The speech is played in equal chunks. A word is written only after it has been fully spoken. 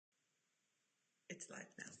It's live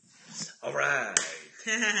now. All right.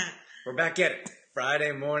 We're back at it.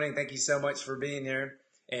 Friday morning. Thank you so much for being here.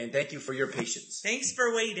 And thank you for your patience. Thanks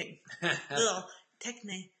for waiting. Little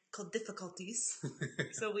technical difficulties.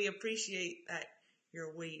 So we appreciate that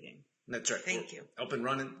you're waiting. That's right. Thank you. Up and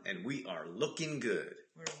running, and we are looking good.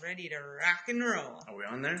 We're ready to rock and roll. Are we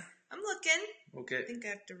on there? I'm looking. Okay. I think I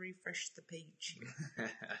have to refresh the page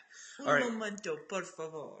here. All right. Un momento, por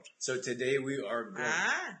favor. So today we are going...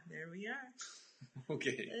 there we are.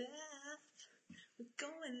 Okay. We're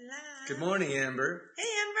going live. Good morning, Amber. Hey,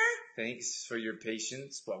 Amber. Thanks for your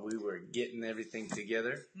patience while we were getting everything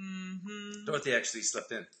together. Mm-hmm. Dorothy actually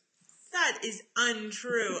slept in. That is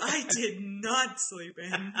untrue. I did not sleep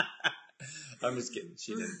in. I'm just kidding.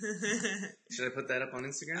 She didn't. Should I put that up on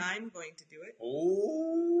Instagram? I'm going to do it.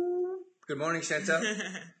 Oh, good morning, Chantal.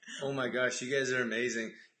 Oh my gosh, you guys are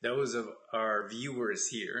amazing. Those of our viewers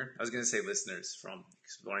here, I was going to say listeners from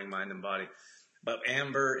Exploring Mind and Body, but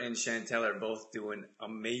Amber and Chantal are both doing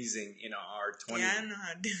amazing in our 20. Yeah, I don't know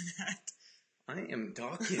how to do that. I am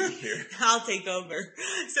talking here. I'll take over.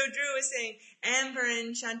 So Drew was saying Amber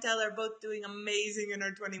and Chantel are both doing amazing in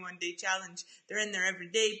our 21-day challenge. They're in there every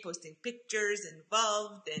day posting pictures,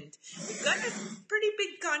 involved, and we've got a pretty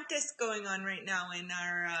big contest going on right now in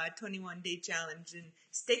our 21-day challenge, and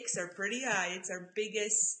stakes are pretty high. It's our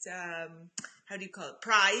biggest,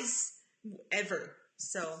 prize ever.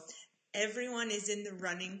 So everyone is in the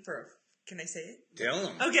running for can I say it? Tell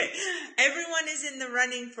them. Okay. Everyone is in the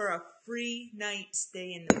running for a free night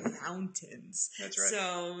stay in the mountains. That's right.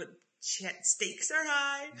 So stakes are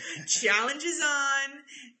high, challenge is on,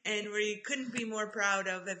 and we couldn't be more proud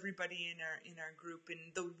of everybody in our group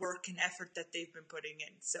and the work and effort that they've been putting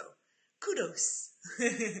in. So kudos.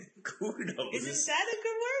 Kudos. Isn't that a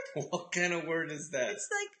good word? What kind of word is that? It's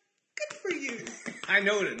like good for you. I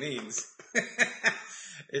know what it means.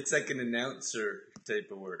 It's like an announcer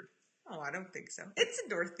type of word. Oh, I don't think so. It's a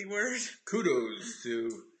Dorothy word. Kudos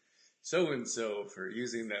to so-and-so for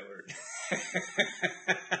using that word.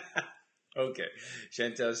 Okay.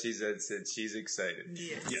 Chantal, she said she's excited.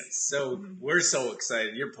 Yes. Yes. So we're so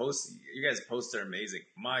excited. You guys' posts are amazing.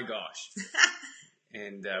 My gosh.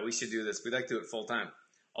 And we should do this. We'd like to do it full time.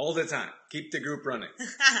 All the time. Keep the group running.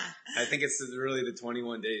 I think it's really the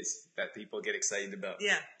 21 days that people get excited about.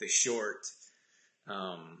 Yeah. The short...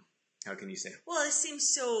 how can you say? Well, it seems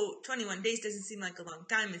so, 21 days doesn't seem like a long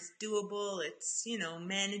time. It's doable. It's,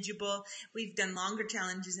 manageable. We've done longer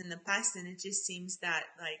challenges in the past, and it just seems that,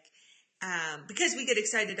 because we get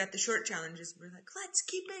excited at the short challenges, we're like, let's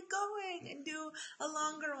keep it going and do a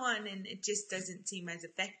longer one. And it just doesn't seem as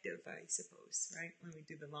effective, I suppose, right, when we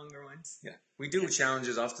do the longer ones. Yeah. We do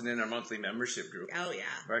challenges often in our monthly membership group. Oh,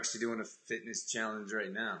 yeah. We're actually doing a fitness challenge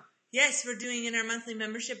right now. Yes, we're doing in our monthly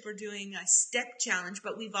membership, we're doing a step challenge,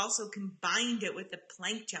 but we've also combined it with the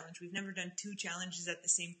plank challenge. We've never done two challenges at the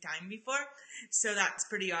same time before, so that's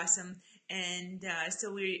pretty awesome. And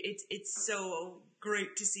so it's so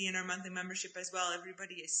great to see in our monthly membership as well.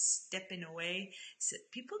 Everybody is stepping away. So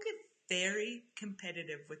people get very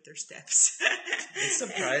competitive with their steps. It's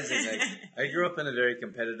surprising. I grew up in a very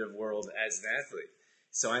competitive world as an athlete,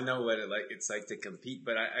 so I know what it's like to compete.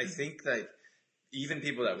 But I think even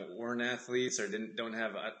people that weren't athletes or don't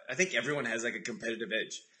have, I think everyone has like a competitive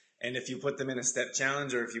edge. And if you put them in a step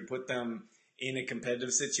challenge or if you put them in a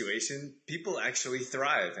competitive situation, people actually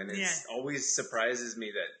thrive. And it always surprises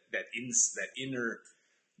me that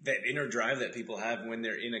inner drive that people have when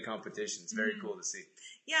they're in a competition. It's very cool to see.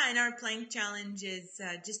 Yeah, and our plank challenge is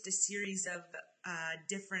just a series of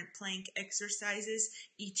different plank exercises.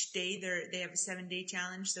 Each day they have a 7-day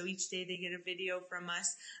challenge, so each day they get a video from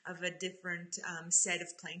us of a different set of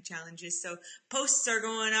plank challenges. So posts are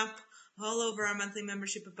going up all over our monthly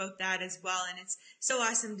membership about that as well, and it's so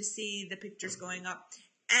awesome to see the pictures going up.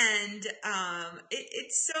 And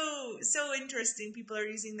it's so interesting. People are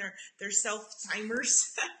using their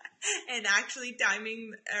self-timers and actually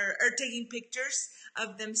timing or taking pictures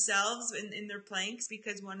of themselves in their planks,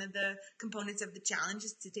 because one of the components of the challenge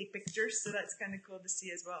is to take pictures. So that's kind of cool to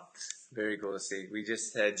see as well. Very cool to see. We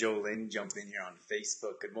just had Jolynn jump in here on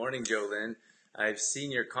Facebook. Good morning, Jolynn. I've seen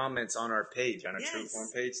your comments on our page, on our True Form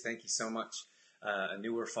page. Thank you so much. A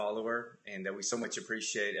newer follower, and we so much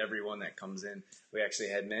appreciate everyone that comes in. We actually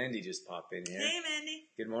had Mandy just pop in here. Hey, Mandy.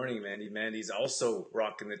 Good morning, Mandy. Mandy's also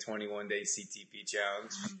rocking the 21-day CTP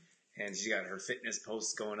challenge, and she got her fitness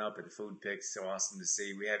posts going up and food pics. So awesome to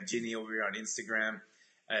see. We have Ginny over here on Instagram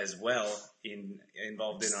as well,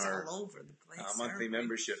 involved in our all over the place, monthly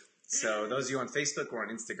membership. So those of you on Facebook, we're on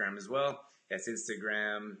Instagram as well. That's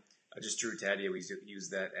Instagram. Just Drew Tadia. We use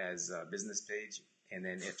that as a business page. And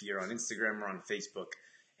then if you're on Instagram, we're on Facebook.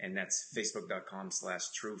 and that's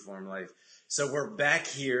facebook.com/trueformlife. So we're back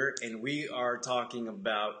here, and we are talking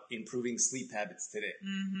about improving sleep habits today.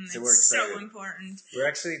 So we're excited. So important. We're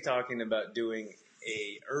actually talking about doing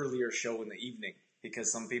a earlier show in the evening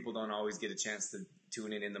because some people don't always get a chance to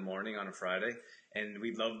tune in the morning on a Friday, and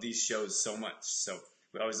we love these shows so much. So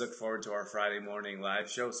we always look forward to our Friday morning live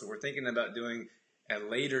show. So we're thinking about doing a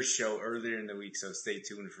later show earlier in the week. So stay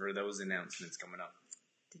tuned for those announcements coming up.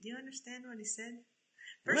 Did you understand what he said?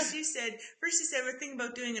 First you said we're thinking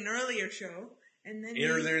about doing an earlier show, and then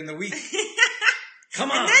earlier in the week. Come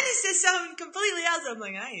on. And then he says something completely else. I'm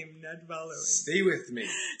like, I am not following. Stay with me.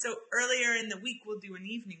 So earlier in the week we'll do an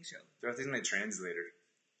evening show. Dorothy's my translator.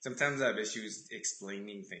 Sometimes I have issues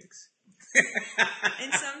explaining things.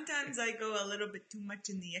 And sometimes I go a little bit too much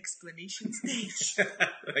in the explanation stage.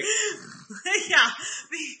 Yeah.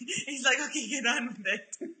 He's like, okay, get on with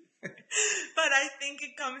it. But I think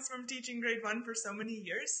it comes from teaching grade 1 for so many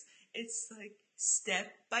years. It's like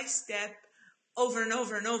step by step, over and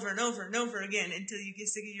over and over and over and over again until you get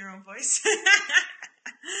sick of your own voice.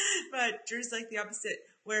 But Drew's like the opposite,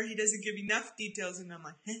 where he doesn't give enough details, and I'm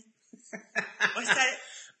like, what's that?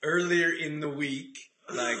 Earlier in the week,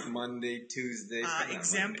 like Monday, Tuesday.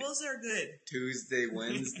 Examples are good. Tuesday,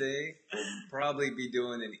 Wednesday. We'll probably be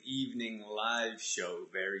doing an evening live show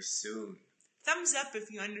very soon. Thumbs up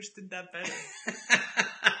if you understood that better.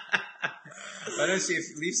 Why don't you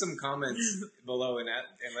leave some comments below and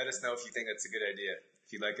let us know if you think that's a good idea.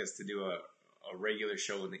 If you'd like us to do a regular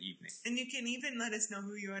show in the evening. And you can even let us know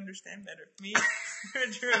who you understand better. Me or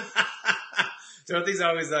Drew. Dorothy's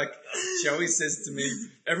always like, she always says to me,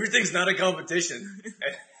 everything's not a competition.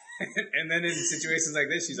 And then in situations like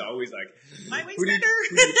this, she's always like, my way's better.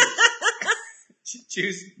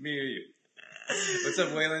 Choose me or you. What's up,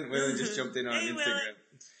 Waylon? Waylon just jumped in on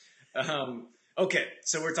Instagram. Okay,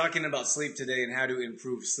 so we're talking about sleep today and how to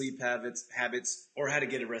improve sleep habits, or how to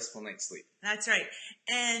get a restful night's sleep. That's right.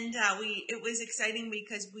 And it was exciting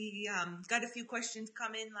because we got a few questions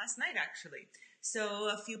come in last night, actually. So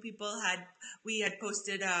a few people we had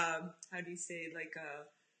posted, how do you say, like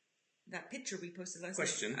that picture we posted last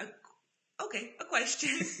night. A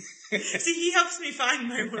question. See, he helps me find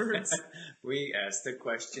my words. We asked a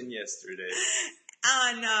question yesterday.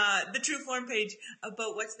 On the True Form page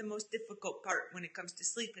about what's the most difficult part when it comes to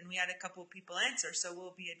sleep, and we had a couple of people answer, so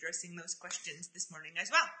we'll be addressing those questions this morning as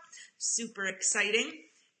well. Super exciting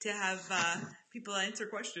to have people answer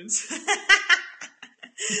questions.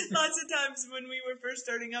 Lots of times when we were first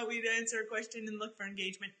starting out, we'd answer a question and look for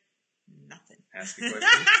engagement. Nothing. Ask a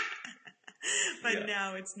question. But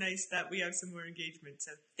Now it's nice that we have some more engagement,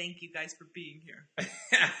 so thank you guys for being here.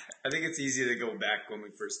 I think it's easy to go back when we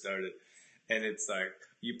first started. And it's like,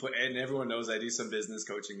 and everyone knows I do some business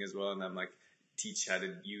coaching as well, and I'm like, teach how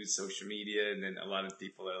to use social media, and then a lot of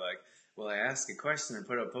people are like, well, I ask a question and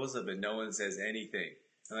put a post up and no one says anything.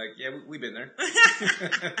 I'm like, yeah, we've been there.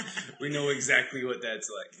 We know exactly what that's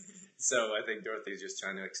like. So I think Dorothy's just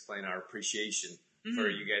trying to explain our appreciation for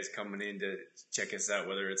you guys coming in to check us out,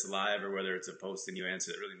 whether it's live or whether it's a post and you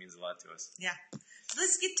answer. It really means a lot to us. Yeah.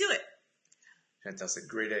 Let's get to it. Chantel's a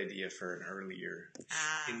great idea for an earlier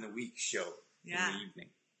in the week show in the evening.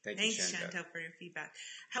 Thanks, Chantel, for your feedback.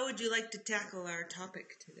 How would you like to tackle our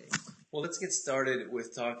topic today? Well, let's get started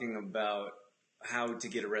with talking about how to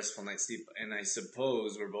get a restful night's sleep. And I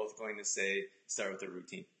suppose we're both going to start with a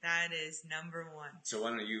routine. That is number 1. So why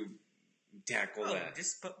don't you tackle that?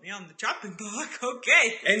 Just put me on the chopping block.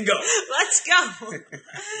 Okay. And go. Let's go.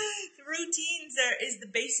 Routines is the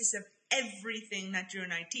basis of everything that Drew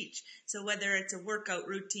and I teach. So whether it's a workout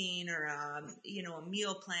routine or a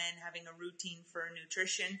meal plan, having a routine for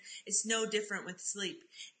nutrition, it's no different with sleep.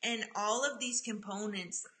 And all of these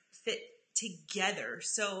components fit together.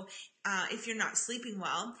 So if you're not sleeping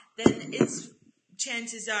well, then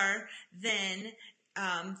chances are then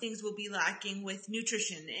things will be lacking with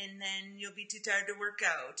nutrition, and then you'll be too tired to work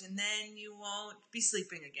out, and then you won't be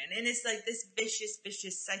sleeping again. And it's like this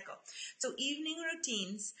vicious cycle. So evening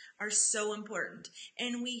routines are so important.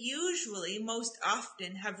 And we usually, most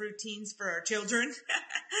often, have routines for our children.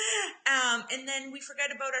 And then we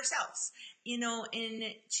forget about ourselves. And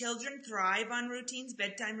children thrive on routines,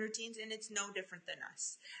 bedtime routines, and it's no different than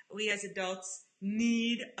us. We as adults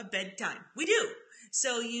need a bedtime. We do.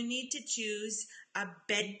 So you need to choose a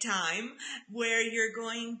bedtime where you're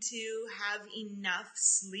going to have enough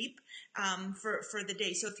sleep for the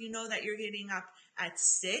day. So if you know that you're getting up at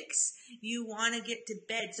 6, you want to get to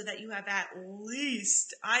bed so that you have at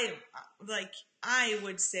least, I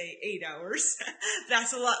would say 8 hours.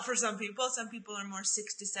 That's a lot for some people. Some people are more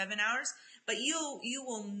 6 to 7 hours. But you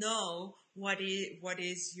will know what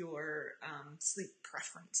is your sleep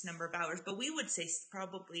preference number of hours? But we would say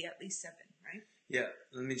probably at least 7, right? Yeah,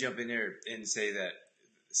 let me jump in here and say that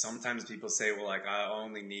sometimes people say, well, like, I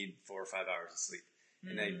only need 4 or 5 hours of sleep.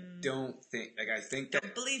 And I don't think, like, I think that...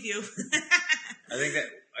 Don't believe you.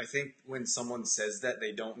 I think when someone says that,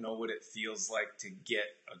 they don't know what it feels like to get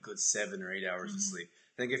a good 7 or 8 hours of sleep.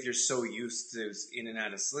 I think if you're so used to in and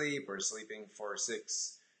out of sleep or sleeping for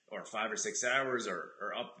 6 or 5 or 6 hours or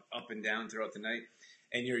up and down throughout the night,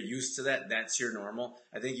 and you're used to that, that's your normal.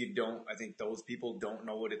 I think those people don't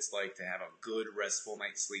know what it's like to have a good restful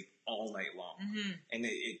night's sleep all night long. And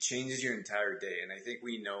it changes your entire day. And I think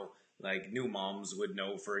we know, like new moms would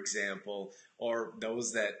know, for example, or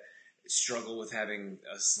those that struggle with having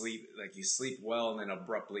a sleep, like you sleep well and then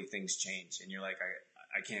abruptly things change and you're like,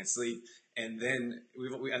 I can't sleep. And then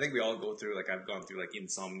I think we all go through, like I've gone through like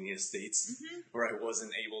insomnia states where I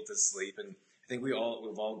wasn't able to sleep. And I think we've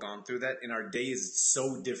all gone through that. And our day is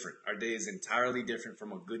so different. Our day is entirely different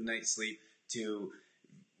from a good night's sleep to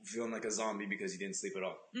feeling like a zombie because you didn't sleep at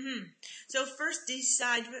all. So first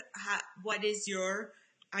decide what is your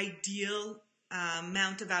ideal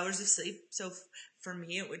amount of hours of sleep. So for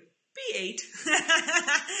me, it would be 8.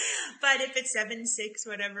 But if it's 7, 6,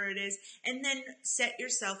 whatever it is, and then set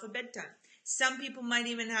yourself a bedtime. Some people might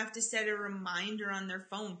even have to set a reminder on their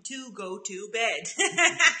phone to go to bed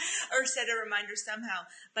or set a reminder somehow.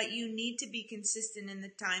 But you need to be consistent in the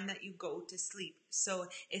time that you go to sleep. So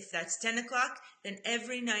if that's 10 o'clock, then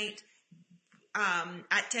every night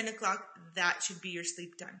at 10 o'clock, that should be your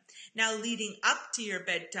sleep time. Now, leading up to your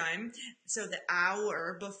bedtime, so the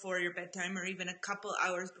hour before your bedtime or even a couple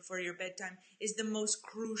hours before your bedtime is the most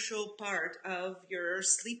crucial part of your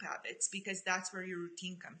sleep habits because that's where your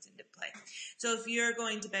routine comes into play. So if you're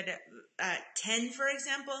going to bed at 10, for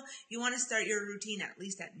example, you want to start your routine at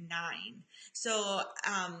least at 9. So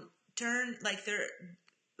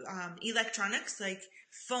electronics like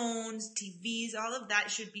phones, TVs, all of that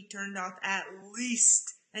should be turned off at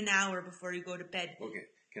least an hour before you go to bed. Okay,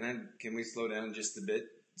 can we slow down just a bit?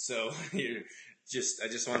 So I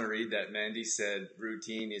just want to read that Mandy said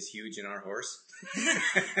routine is huge in our horse.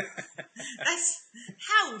 That's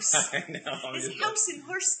house. I know. It's house and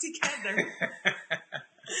horse together.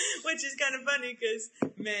 Which is kind of funny because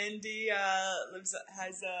Mandy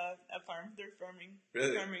has a farm. They're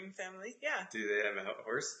farming family. Yeah. Do they have a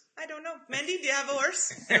horse? I don't know. Mandy, do you have a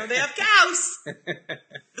horse? No, they have cows.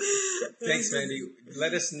 Thanks, Mandy.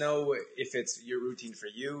 Let us know if it's your routine for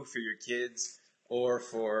you, for your kids, or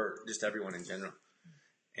for just everyone in general.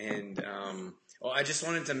 And I just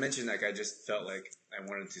wanted to mention, like, I just felt like I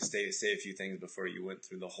wanted to say a few things before you went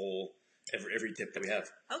through the whole every tip that we have.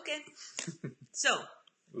 Okay. So.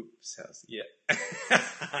 Oops, yeah.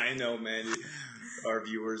 I know, Mandy. Our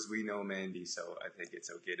viewers, we know Mandy, so I think it's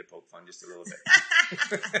okay to poke fun just a little bit.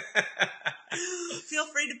 Feel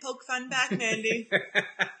free to poke fun back, Mandy.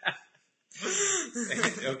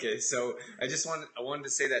 Okay, so I wanted to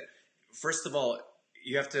say that, first of all,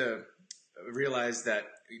 you have to realize that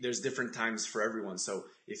there's different times for everyone. So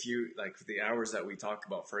if you, like the hours that we talk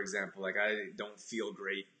about, for example, like I don't feel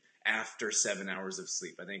great after 7 hours of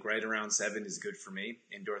sleep. I think right around 7 is good for me.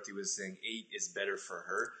 And Dorothy was saying 8 is better for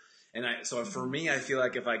her. And so for me, I feel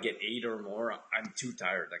like if I get 8 or more, I'm too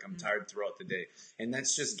tired. Like I'm tired throughout the day. And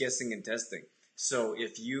that's just guessing and testing. So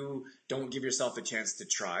if you don't give yourself a chance to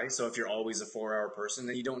try, so if you're always a 4-hour person,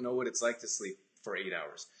 then you don't know what it's like to sleep for 8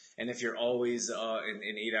 hours. And if you're always an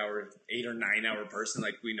 8 or 9 hour person,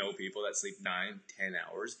 like we know people that sleep 9, 10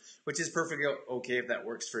 hours, which is perfectly okay if that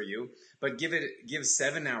works for you. But give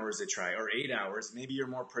 7 hours a try or 8 hours. Maybe you're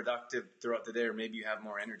more productive throughout the day, or maybe you have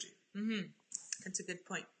more energy. That's a good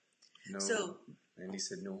point. No, so, Andy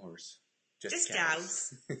said no horse, just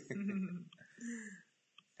cows.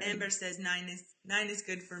 Amber says 9 is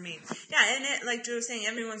good for me. Yeah, and like Drew was saying,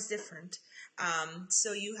 everyone's different.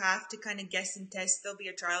 So you have to kind of guess and test. There'll be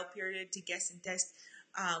a trial period to guess and test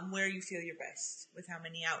where you feel your best with how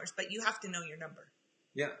many hours. But you have to know your number.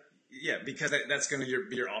 Yeah, because that's going to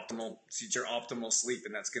be your optimal sleep,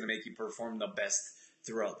 and that's going to make you perform the best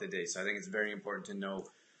throughout the day. So I think it's very important to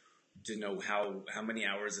know how many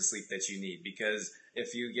hours of sleep that you need. Because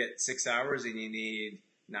if you get 6 hours and you need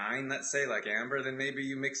 9, let's say, like Amber, then maybe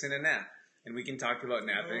you mix in a nap. And we can talk about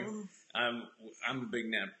napping. I'm a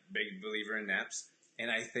big believer in naps, and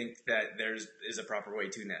I think that is a proper way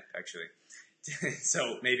to nap, actually.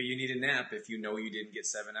 So maybe you need a nap if you know you didn't get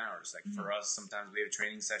 7 hours. Like for us, sometimes we have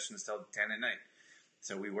training sessions till 10 at night.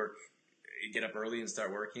 So we get up early and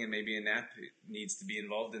start working, and maybe a nap needs to be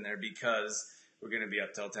involved in there because we're going to be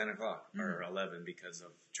up till 10 o'clock or 11 because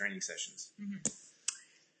of training sessions.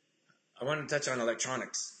 I want to touch on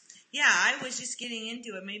electronics. Yeah, I was just getting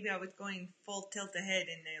into it. Maybe I was going full tilt ahead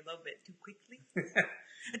and a little bit too quickly.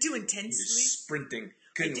 Too intensely. You're sprinting.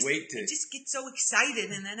 Couldn't wait to. I just get so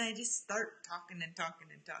excited, and then I just start talking and talking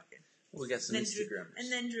and talking. We got some Instagrammers.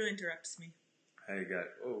 And then Drew interrupts me.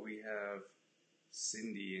 We have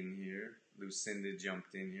Cindy in here. Lucinda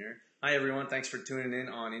jumped in here. Hi, everyone. Thanks for tuning in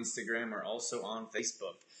on Instagram or also on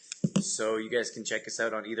Facebook. So you guys can check us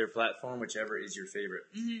out on either platform, whichever is your favorite.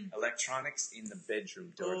 Mm-hmm. Electronics in the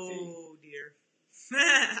bedroom, Dorothy. Oh, dear.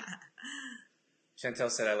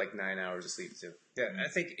 Chantel said I like 9 hours of sleep, too. Yeah, I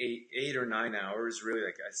think 8 or 9 hours, really,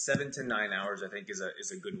 like 7 to 9 hours, I think is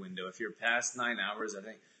a good window. If you're past 9 hours, I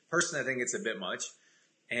think it's a bit much.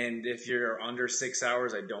 And if you're under 6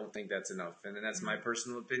 hours, I don't think that's enough. And then that's my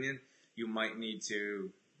personal opinion. You might need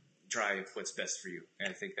to try what's best for you. And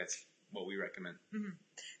I think that's what we recommend. Mm-hmm.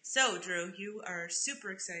 So, Drew, you are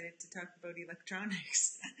super excited to talk about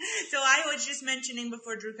electronics. So I was just mentioning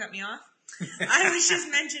before Drew cut me off, I was just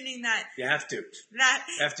mentioning that... You have to. You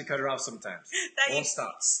have to cut her off sometimes. Won't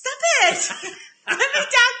stop. Stop it! Let me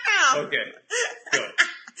talk now. Okay, good.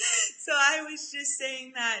 So I was just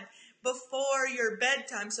saying that before your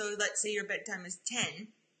bedtime, so let's say your bedtime is 10,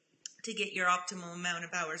 to get your optimal amount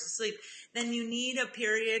of hours of sleep, then you need a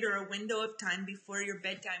period or a window of time before your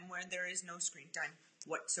bedtime where there is no screen time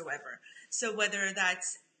whatsoever. So whether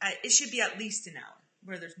that's, it should be at least an hour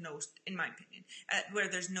where there's no, in my opinion, where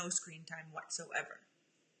there's no screen time whatsoever.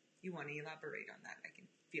 You want to elaborate on that? I can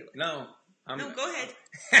feel it. No. No, go ahead.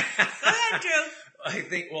 Go ahead, Drew. I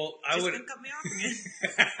think, I would... Just cut me off again.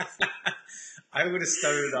 I would have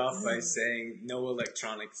started off by saying no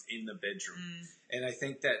electronics in the bedroom. And I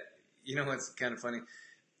think that, you know what's kind of funny?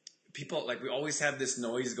 People, like, we always have this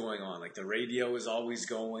noise going on. Like, the radio is always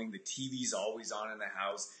going. The TV's always on in the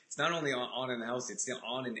house. It's not only on in the house, it's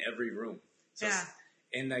on in every room. So yeah.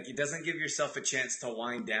 And, like, it doesn't give yourself a chance to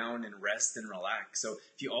wind down and rest and relax. So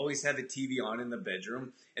if you always have a TV on in the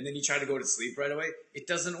bedroom and then you try to go to sleep right away, it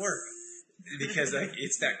doesn't work. Because, like,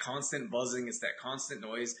 it's that constant buzzing. It's that constant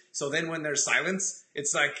noise. So then when there's silence,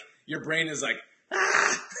 it's like your brain is like,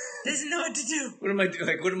 ah! Doesn't know what to do. What am I doing?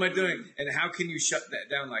 Like, what am I doing? And how can you shut that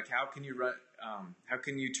down? Like, how can you run? How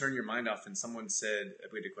can you turn your mind off? And someone said,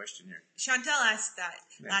 we had a question here. Chantel asked that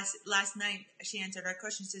last night. She answered our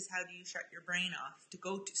question. Says, how do you shut your brain off to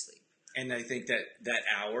go to sleep? And I think that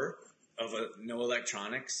hour of no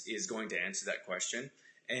electronics is going to answer that question.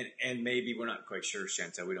 And maybe we're not quite sure,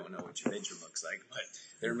 Chantel. We don't know what your bedroom looks like, but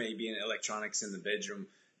there may be electronics in the bedroom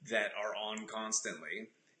that are on constantly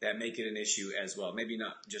that make it an issue as well. Maybe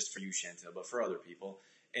not just for you, Chantel, but for other people.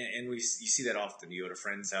 And you see that often. You go to a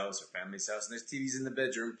friend's house or family's house, and there's TVs in the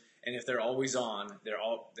bedroom, and if they're always on, they're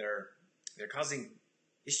causing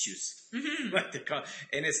issues. Mm-hmm.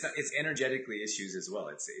 And it's energetically issues as well.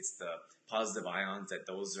 It's the positive ions that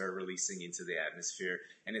those are releasing into the atmosphere,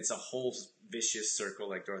 and it's a whole vicious circle,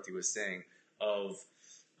 like Dorothy was saying, of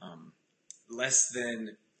less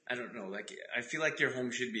than, I don't know, like, I feel like your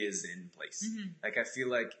home should be a zen place. Mm-hmm. Like, I feel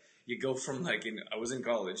like you go from, like, I was in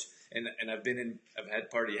college, and I've had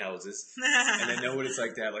party houses, and I know what it's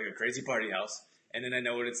like to have, like, a crazy party house, and then I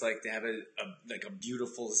know what it's like to have a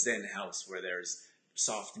beautiful zen house where there's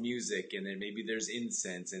soft music, and then maybe there's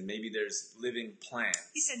incense, and maybe there's living plants.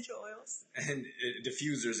 Essential oils. And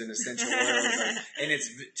diffusers and essential oils. And it's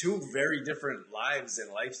two very different lives and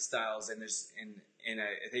lifestyles, and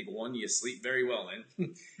I think one you sleep very well in,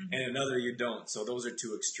 mm-hmm. and another you don't. So those are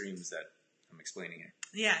two extremes that I'm explaining here.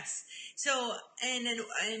 Yes. So, and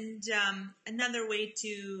another way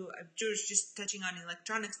to, George just touching on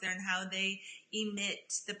electronics there and how they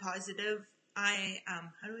emit the positive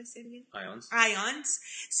how do I say it again? Ions.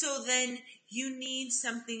 So then you need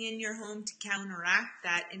something in your home to counteract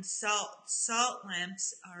that, and salt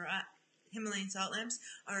lamps are Himalayan salt lamps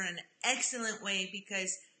are an excellent way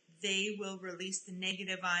because they will release the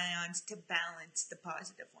negative ions to balance the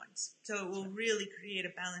positive ones. So it will really create a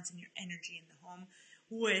balance in your energy in the home,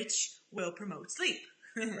 which will promote sleep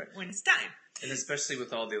when it's time. And especially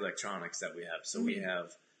with all the electronics that we have. So mm-hmm. we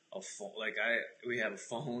have we have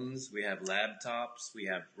phones, we have laptops, we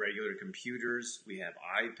have regular computers, we have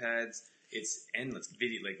iPads. It's endless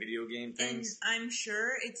video game things. And I'm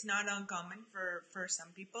sure it's not uncommon for some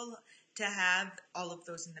people to have all of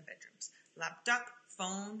those in the bedrooms. Laptop,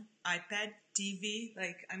 phone, iPad, TV.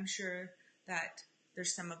 Like, I'm sure that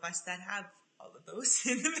there's some of us that have all of those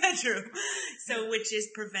in the bedroom. So, which is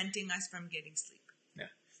preventing us from getting sleep.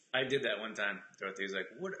 Yeah. I did that one time. Dorothy was like,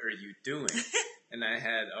 "What are you doing?" And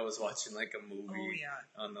I was watching like a movie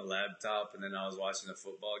on the laptop, and then I was watching a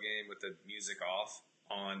football game with the music off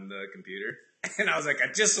on the computer. And I was like,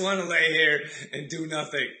 I just want to lay here and do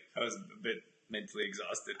nothing. I was a bit mentally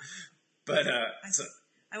exhausted. But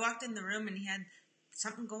I walked in the room and he had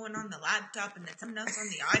something going on the laptop and then something else on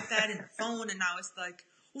the iPad and the phone, and I was like,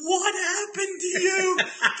 what happened to you?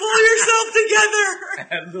 Pull yourself together. I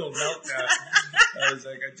had a little meltdown. I was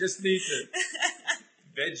like, I just need to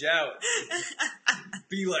veg out.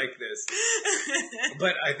 Be like this.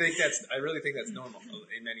 But I really think that's normal.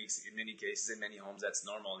 In many cases, in many homes, that's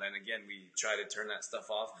normal. And then again, we try to turn that stuff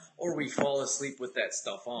off, or we fall asleep with that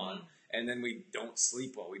stuff on, and then we don't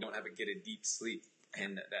sleep well. We don't get a deep sleep.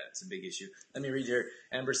 And that's a big issue. Let me read here.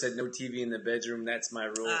 Amber said, no TV in the bedroom. That's my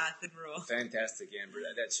rule. Good rule. Fantastic, Amber.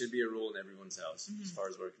 That should be a rule in everyone's house, as far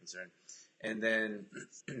as we're concerned. And then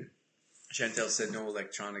Chantel said, no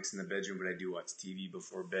electronics in the bedroom, but I do watch TV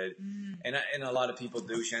before bed. And a lot of people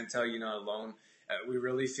do. Chantel, you're not alone. We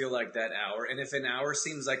really feel like that hour. And if an hour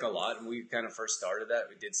seems like a lot, and we kind of first started that,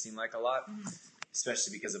 it did seem like a lot,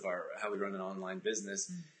 especially because of how we run an online business.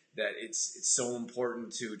 That it's so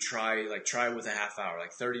important to try with a half hour,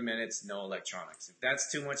 like 30 minutes, no electronics. If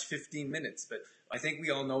that's too much, 15 minutes. But I think we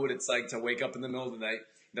all know what it's like to wake up in the middle of the night,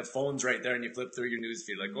 the phone's right there, and you flip through your news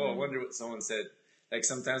feed, like, oh, I wonder what someone said. Like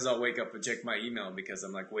sometimes I'll wake up and check my email because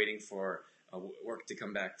I'm like waiting for work to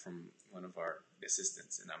come back from one of our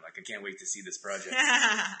assistants, and I'm like, I can't wait to see this project.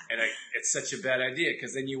 And it's such a bad idea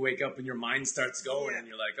because then you wake up and your mind starts going, and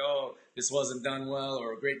you're like, oh, this wasn't done well,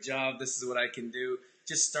 or great job, this is what I can do.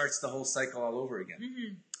 Just starts the whole cycle all over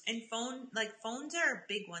again. And phones are a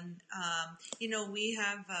big one. We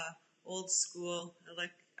have old school,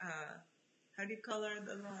 how do you call the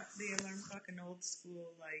alarm clock? An old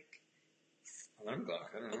school, alarm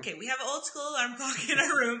clock, I don't know. Okay, we have an old school alarm clock in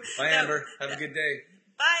our room. Bye, Amber. Have a good day.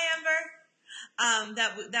 Bye, Amber.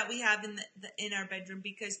 That we have in our bedroom,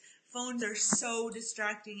 because phones are so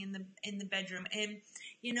distracting in the bedroom. And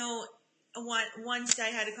once I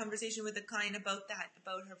had a conversation with a client about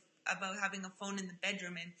having a phone in the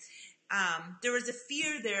bedroom, and there was a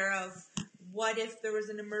fear there of what if there was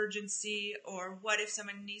an emergency, or what if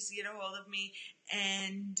someone needs to get a hold of me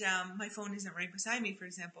and my phone isn't right beside me, for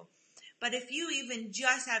example. But if you even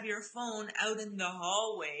just have your phone out in the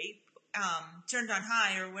hallway, turned on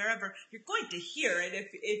high or wherever, you're going to hear it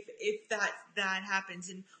if that happens,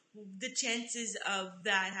 and the chances of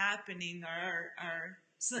that happening are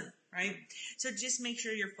slim, right? So just make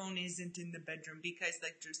sure your phone isn't in the bedroom, because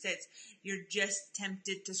like Drew says, you're just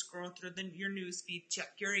tempted to scroll through your news feed, check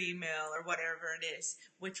your email or whatever it is,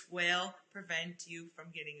 which will prevent you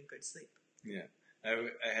from getting a good sleep. Yeah.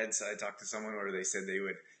 I talked to someone where they said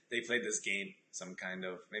they played this game, some kind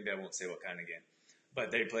of, maybe I won't say what kind of game,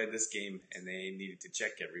 but they played this game and they needed to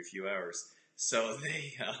check every few hours. So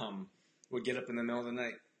they would get up in the middle of the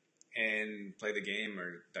night and play the game,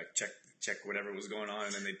 or like check whatever was going on,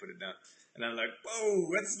 and then they put it down. And I'm like, whoa,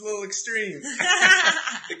 that's a little extreme.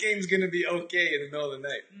 The game's going to be okay in the middle of the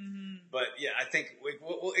night. But yeah, I think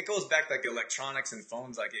it goes back, like electronics and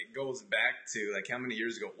phones, like it goes back to like how many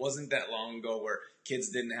years ago? It wasn't that long ago where kids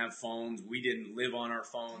didn't have phones. We didn't live on our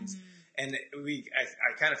phones. And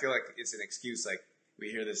I kind of feel like it's an excuse. Like we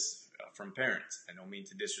hear this from parents. I don't mean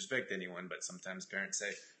to disrespect anyone, but sometimes parents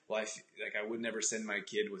say, well, I would never send my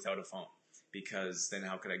kid without a phone, because then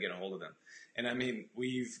how could I get a hold of them? And I mean,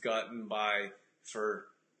 we've gotten by for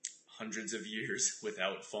hundreds of years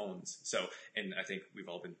without phones. So, and I think we've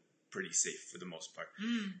all been pretty safe for the most part.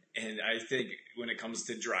 And I think when it comes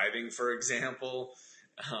to driving, for example,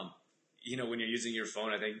 when you're using your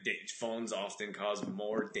phone, I think phones often cause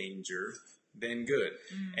more danger than good.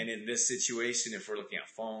 And in this situation, if we're looking at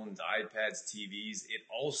phones, iPads, TVs, it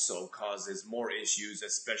also causes more issues,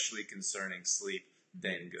 especially concerning sleep,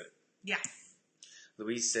 than good. Yeah.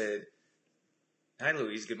 Louise said, hi,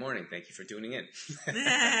 Louise. Good morning. Thank you for tuning in.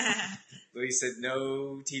 Louise said,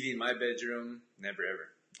 no TV in my bedroom. Never, ever.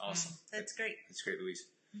 Awesome. That's great. That's great, Louise.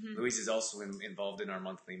 Louise is also involved in our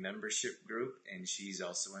monthly membership group, and she's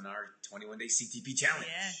also in our 21-day CTP challenge.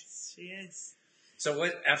 Yes, she is. So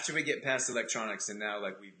after we get past electronics, and now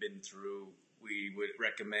like we've been through, we would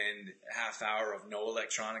recommend a half hour of no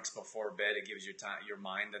electronics before bed. It gives your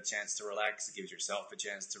mind a chance to relax. It gives yourself a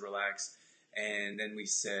chance to relax. And then we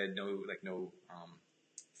said no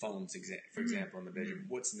phones, for example, in the bedroom.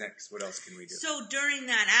 What's next? What else can we do? So during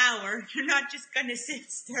that hour, you're not just going to sit and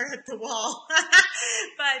stare at the wall.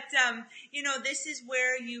 But, this is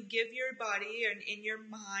where you give your body and in your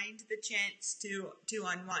mind the chance to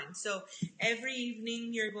unwind. So every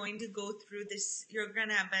evening you're going to go through this. You're going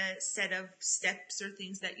to have a set of steps or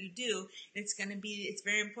things that you do. It's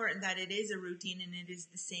very important that it is a routine and it is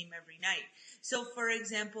the same every night. So, for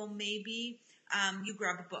example, maybe you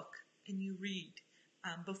grab a book and you read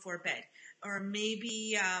before bed. Or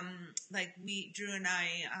maybe, Drew and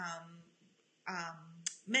I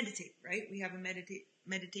meditate, right? We have a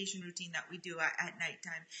meditation routine that we do at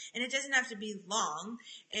nighttime, and it doesn't have to be long.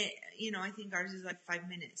 I think ours is like 5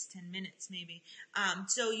 minutes, 10 minutes maybe.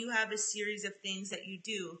 So you have a series of things that you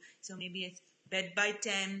do. So maybe it's bed by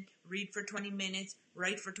 10, read for 20 minutes,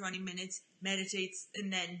 write for 20 minutes, meditate,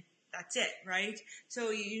 and then that's it, right?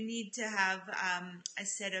 So you need to have a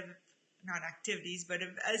set of, not activities, but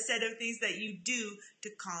a set of things that you do to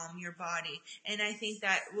calm your body. And I think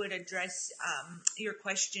that would address your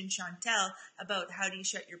question, Chantel, about how do you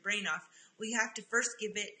shut your brain off. We have to first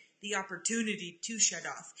give it the opportunity to shut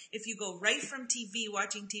off. If you go right from TV,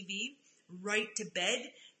 watching TV, right to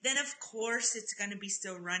bed, then of course it's going to be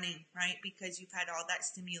still running, right? Because you've had all that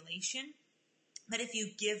stimulation. But if you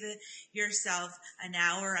give yourself an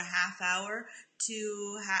hour, a half hour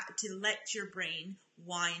to let your brain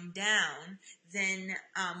wind down, then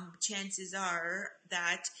chances are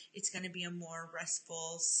that it's going to be a more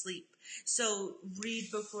restful sleep. So read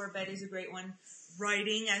before bed is a great one.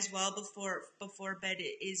 Writing as well before bed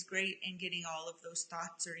is great, and getting all of those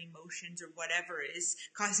thoughts or emotions or whatever is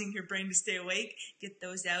causing your brain to stay awake, get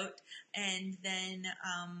those out. And then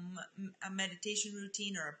a meditation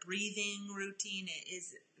routine or a breathing routine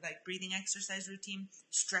is like breathing exercise routine.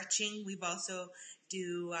 Stretching, we've also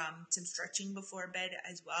do some stretching before bed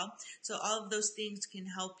as well. So all of those things can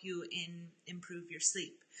help you improve your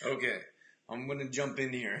sleep. Okay. I'm going to jump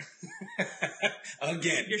in here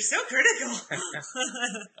again. You're so critical.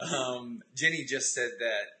 Jenny just said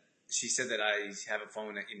that I have a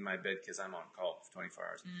phone in my bed because I'm on call for 24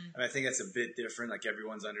 hours. And I think that's a bit different. Like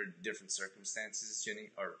everyone's under different circumstances, Jenny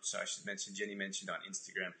Jenny mentioned on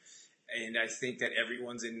Instagram. And I think that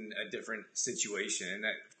everyone's in a different situation. And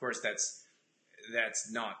that, of course, that's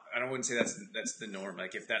not, I wouldn't say that's the norm.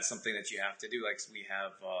 Like if that's something that you have to do, like we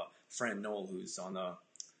have a friend Noel who's on a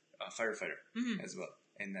firefighter as well,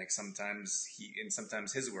 and like sometimes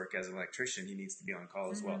his work as an electrician, he needs to be on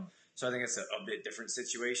call as well. So I think it's a bit different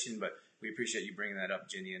situation, but we appreciate you bringing that up,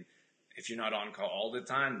 Jenny. And if you're not on call all the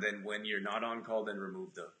time, then when you're not on call, then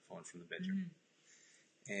remove the phone from the bedroom.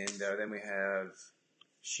 And then we have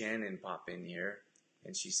Shannon pop in here,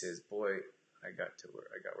 and she says, "Boy, I got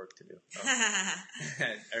work to do."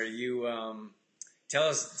 Oh. Are you?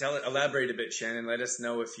 Elaborate a bit, Shannon. Let us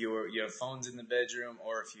know if you have phones in the bedroom,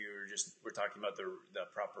 or if we're talking about the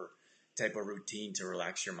proper type of routine to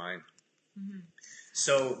relax your mind.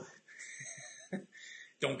 So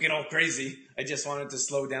don't get all crazy. I just wanted to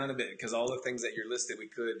slow down a bit because all the things that you're listed, we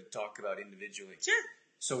could talk about individually. Sure.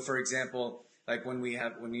 So for example, like when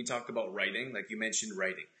you talk about writing, like you mentioned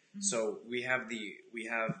writing. So we have the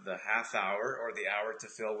half hour or the hour to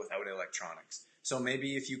fill without electronics. So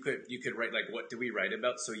maybe if you could write, like, what do we write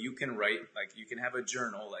about? So you can write, like, you can have a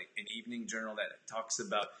journal, like an evening journal that talks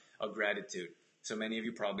about a gratitude. So many of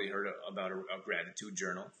you probably heard about a gratitude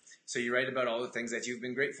journal. So you write about all the things that you've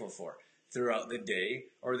been grateful for throughout the day,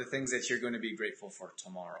 or the things that you're going to be grateful for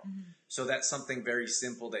tomorrow. So that's something very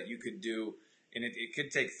simple that you could do, and it could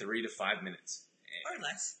take 3 to 5 minutes. Or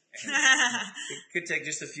less. It could take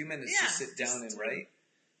just a few minutes to sit down and write.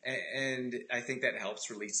 And I think that helps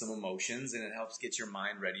release some emotions, and it helps get your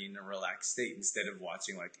mind ready in a relaxed state instead of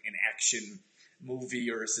watching like an action movie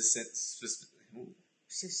or a suspenseful movie?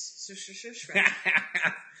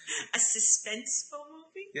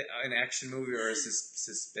 Yeah, an action movie or a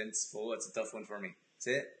suspenseful. That's a tough one for me.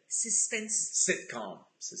 Say it. Sitcom.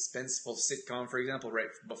 Suspenseful sitcom, for example, right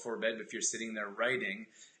before bed, if you're sitting there writing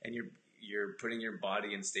and you're putting your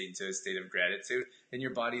body into a state of gratitude, and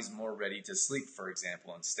your body's more ready to sleep, for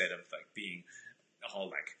example, instead of like being all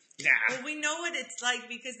like, yeah. Well, we know what it's like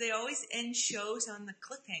because they always end shows on the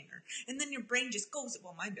cliffhanger, and then your brain just goes.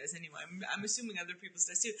 Well, mine does anyway. I'm assuming other people's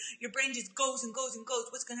does too. Your brain just goes and goes and goes.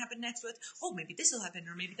 What's going to happen next? Maybe this will happen,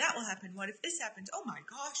 or maybe that will happen. What if this happens? Oh my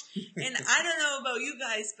gosh! And I don't know about you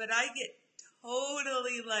guys, but I get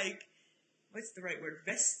totally like, what's the right word?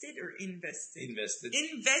 Vested or invested?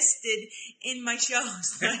 Invested in my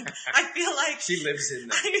shows. Like, I feel like she lives in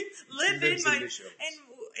them. I live in my shows. And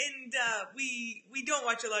we don't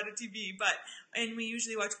watch a lot of TV, and we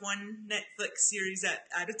usually watch one Netflix series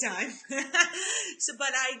at a time.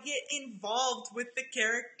 But I get involved with the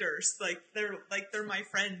characters, like they're my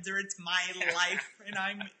friends, or it's my life, and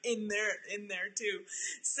I'm in there too.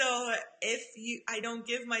 So I don't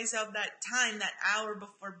give myself that time, that hour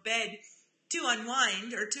before bed, to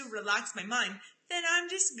unwind or to relax my mind, then I'm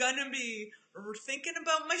just gonna be thinking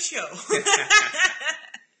about my show.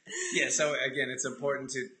 Yeah, so again, it's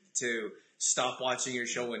important to stop watching your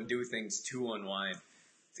show and do things to unwind.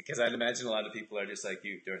 Because I'd imagine a lot of people are just like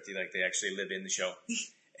you, Dorothy, like they actually live in the show.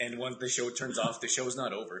 And once the show turns off, the show's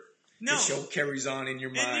not over. No. The show carries on in your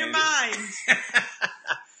mind. In your mind.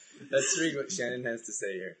 Let's read what Shannon has to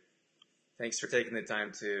say here. Thanks for taking the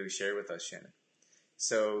time to share with us, Shannon.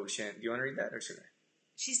 So, Shannon, do you want to read that or should I?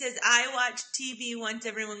 She says, I watch TV once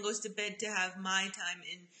everyone goes to bed to have my time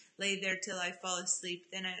and lay there till I fall asleep.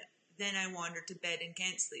 Then I wander to bed and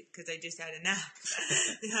can't sleep because I just had a nap.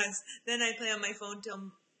 Yes. Then I play on my phone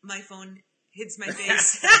till my phone hits my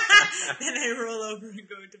face. Then I roll over and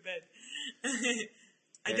go to bed.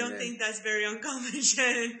 I don't think that's very uncommon,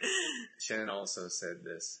 Shannon. Shannon also said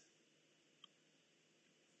this.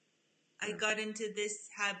 I got into this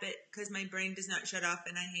habit because my brain does not shut off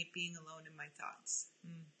and I hate being alone in my thoughts.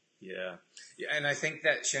 Yeah, and I think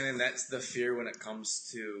that, Shannon, that's the fear when it comes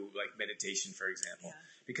to like meditation, for example,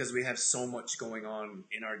 because we have so much going on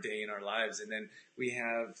in our day, in our lives, and then we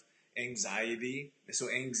have anxiety.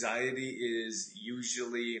 So anxiety is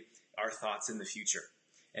usually our thoughts in the future,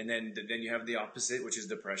 and then you have the opposite, which is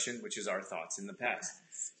depression, which is our thoughts in the past.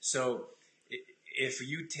 So if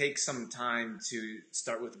you take some time to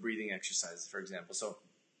start with breathing exercises, for example, so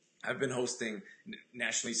I've been hosting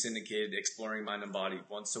nationally syndicated Exploring Mind and Body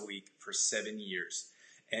once a week for 7 years.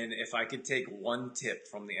 And if I could take one tip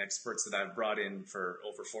from the experts that I've brought in for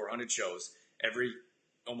over 400 shows,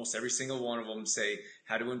 almost every single one of them say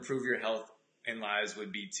how to improve your health and lives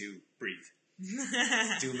would be to breathe.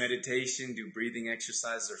 Do meditation, do breathing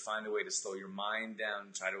exercises, or find a way to slow your mind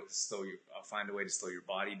down. Find a way to slow your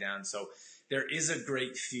body down. So there is a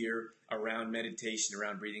great fear around meditation,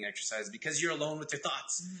 around breathing exercise, because you're alone with your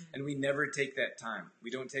thoughts, and we never take that time.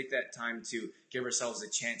 We don't take that time to give ourselves a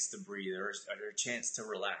chance to breathe or a chance to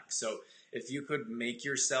relax. So if you could make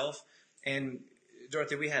yourself, and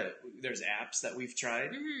Dorothy, there's apps that we've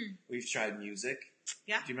tried. We've tried music.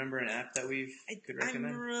 Yeah. Do you remember an app that could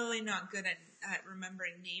recommend? I'm really not good at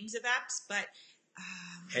remembering names of apps, but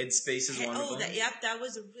Headspace is one of them. That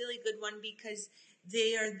was a really good one because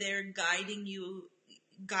they are there guiding you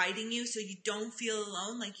so you don't feel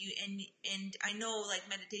alone. Like you and I know like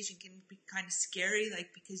meditation can be kind of scary,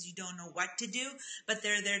 like because you don't know what to do, but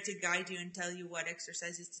they're there to guide you and tell you what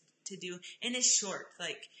exercises to do, and it's short.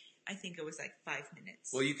 Like I think it was like 5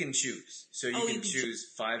 minutes. Well, you can choose. So you can choose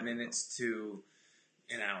 5 minutes to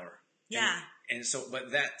an hour. Yeah. And so,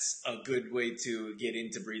 but that's a good way to get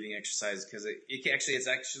into breathing exercise because it's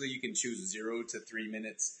actually you can choose 0 to 3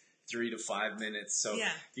 minutes, 3 to 5 minutes. So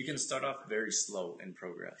you can start off very slow and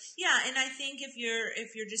progress. Yeah, and I think if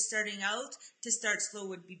you're just starting out, to start slow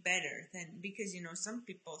would be better because some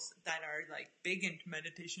people that are like big into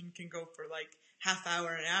meditation can go for like half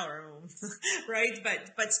hour, an hour, right?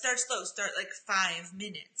 But start slow. Start like 5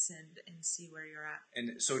 minutes and see where you're at.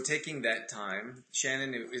 And so taking that time,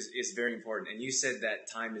 Shannon, is very important. And you said that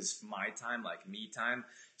time is my time, like me time.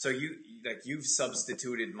 So you've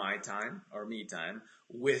substituted my time or me time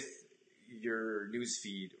with your news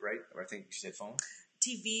feed, right? Or I think you said phone?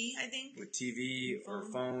 TV, I think. With TV or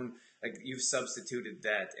phone. Like you've substituted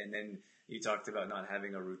that, and then you talked about not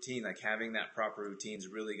having a routine. Like having that proper routine is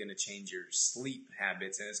really going to change your sleep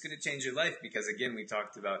habits, and it's going to change your life because, again, we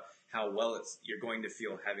talked about how well you're going to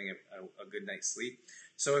feel having a good night's sleep.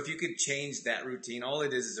 So if you could change that routine, all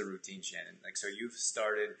it is a routine, Shannon. Like so you've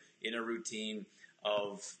started in a routine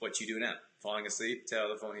of what you do now. Falling asleep till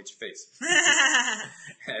the phone hits your face,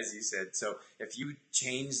 as you said. So if you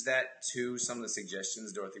change that to some of the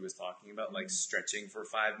suggestions Dorothy was talking about, like stretching for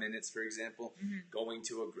 5 minutes, for example, going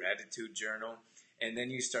to a gratitude journal, and then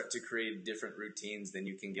you start to create different routines, then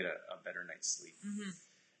you can get a better night's sleep.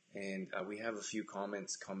 And we have a few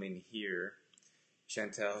comments coming here.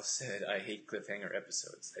 Chantel said, I hate cliffhanger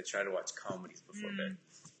episodes. I try to watch comedies before bed.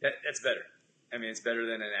 That's better. I mean, it's better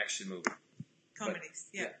than an action movie. Comedies,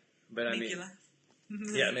 yeah. But I make mean, you laugh.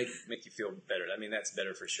 make you feel better. I mean, that's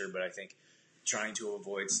better for sure. But I think trying to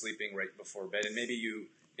avoid sleeping right before bed, and maybe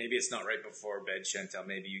it's not right before bed, Chantel.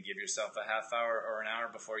 Maybe you give yourself a half hour or an hour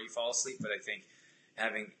before you fall asleep. But I think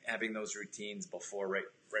having those routines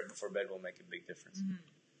right before bed will make a big difference.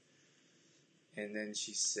 And then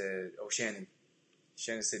she said, Shannon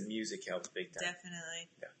said music helps big time. Definitely.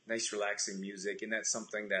 Yeah, nice relaxing music, and that's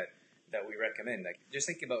something that we recommend. Like, just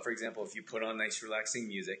think about, for example, if you put on nice relaxing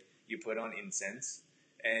music, you put on incense,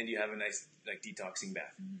 and you have a nice like detoxing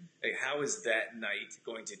bath. Like, how is that night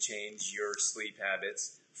going to change your sleep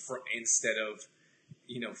habits instead of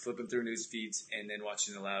flipping through news feeds and then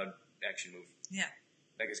watching a loud action movie? Yeah,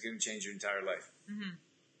 like it's going to change your entire life.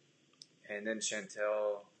 And then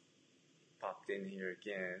Chantel popped in here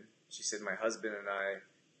again. She said, my husband and I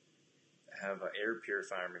have an air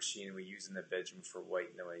purifier machine we use in the bedroom for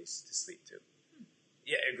white noise to sleep to.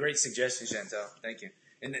 Yeah, a great suggestion, Chantel. Thank you.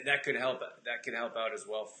 And that could help. That could help out as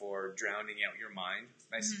well for drowning out your mind.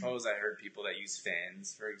 I suppose I heard people that use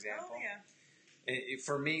fans, for example. Oh, yeah.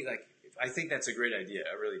 For me, like, I think that's a great idea.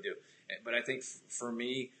 I really do. But I think for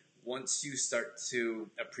me, once you start to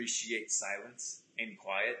appreciate silence and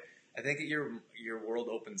quiet, I think your world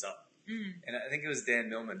opens up. And I think it was Dan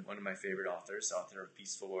Millman, one of my favorite authors, author of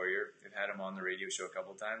Peaceful Warrior. I've had him on the radio show a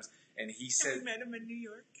couple times, and he said, we met him in New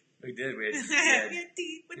York. We did. We had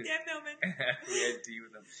tea with Dan Millman. we had tea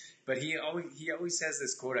with him. But he always has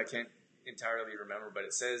this quote. I can't entirely remember, but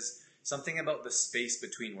it says something about the space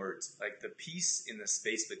between words, like the peace in the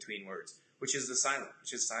space between words, which is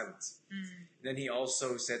silence. Then he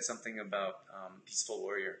also said something about Peaceful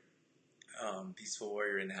Warrior,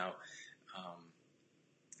 and how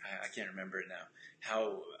I can't remember it now.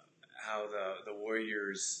 How the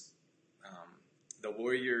warrior's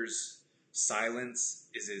silence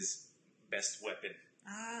is his best weapon.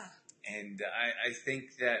 And I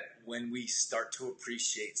think that when we start to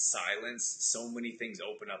appreciate silence, so many things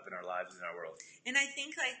open up in our lives and our world. And I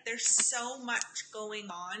think like there's so much going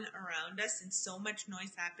on around us and so much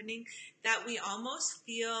noise happening that we almost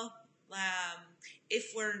feel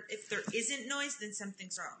if there isn't noise, then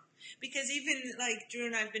something's wrong. Because even like Drew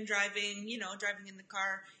and I've been driving in the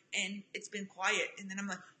car and it's been quiet, and then I'm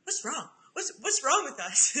like, what's wrong? What's wrong with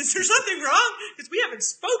us? Is there something wrong? Because we haven't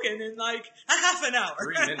spoken in like a half an hour.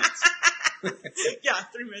 3 minutes. Yeah,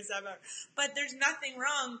 3 minutes, half an hour. But there's nothing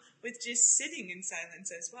wrong with just sitting in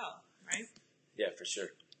silence as well, right? Yeah, for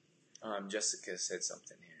sure. Jessica said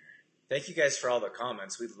something here. Thank you guys for all the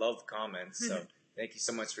comments. We love comments. So thank you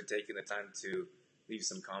so much for taking the time to leave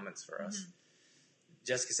some comments for us.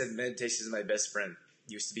 Jessica said, meditation is my best friend.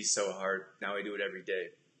 Used to be so hard. Now I do it every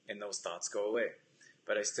day. And those thoughts go away.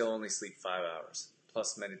 But I still only sleep 5 hours.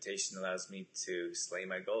 Plus, meditation allows me to slay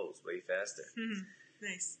my goals way faster.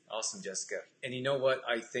 Nice. Awesome, Jessica. And you know what?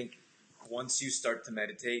 I think once you start to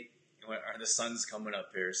meditate, the sun's coming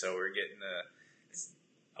up here, so we're getting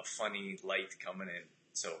a funny light coming in.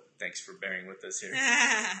 So thanks for bearing with us here.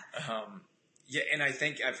 Yeah, and I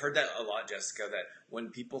think I've heard that a lot, Jessica, that when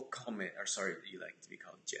people comment, or sorry, you like to be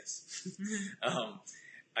called Jess.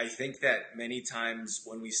 I think that many times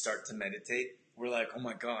when we start to meditate, we're like, oh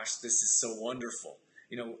my gosh, this is so wonderful.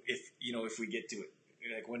 If we get to it,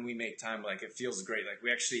 like when we make time, like it feels great. Like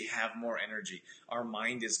we actually have more energy. Our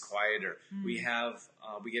mind is quieter. We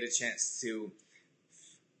get a chance to.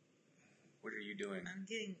 What are you doing? I'm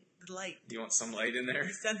getting the light. You want some light in there?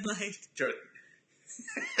 Sunlight. Sure.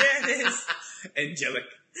 There it is. Angelic.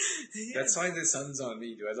 Yeah. That's why the sun's on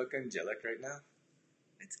me. Do I look angelic right now?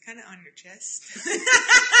 It's kind of on your chest.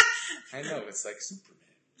 I know. It's like Superman.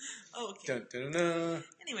 Oh, okay. Dun, dun, dun, dun.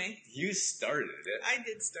 Anyway. You started it. I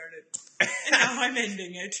did start it. And now I'm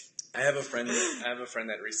ending it. I have a friend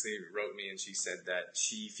that recently wrote me, and she said that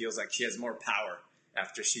she feels like she has more power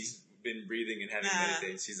after she's been breathing and having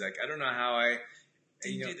meditated. She's like, I don't know how I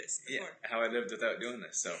didn't do this before. Yeah, how I lived without doing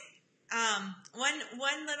this. So, one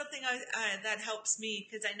little thing that helps me,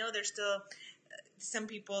 because I know there's still some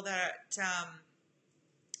people that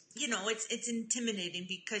it's intimidating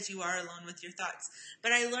because you are alone with your thoughts.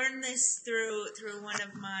 But I learned this through one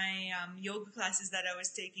of my yoga classes that I was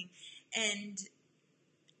taking, and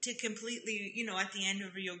to completely, at the end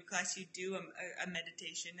of a yoga class, you do a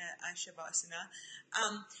meditation, a shavasana.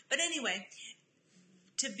 But anyway,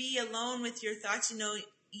 to be alone with your thoughts,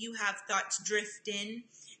 you have thoughts drift in,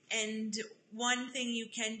 and one thing you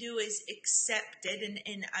can do is accept it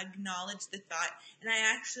and acknowledge the thought. And I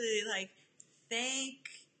actually thank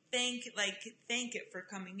it for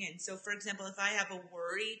coming in. So for example, if I have a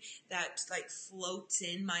worry that floats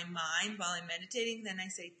in my mind while I'm meditating, then I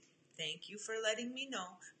say, thank you for letting me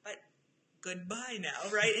know, but goodbye now,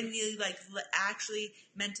 right? And you actually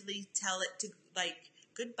mentally tell it to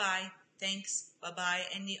goodbye, thanks, bye-bye.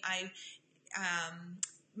 And I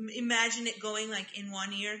imagine it going in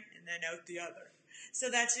one ear and then out the other. So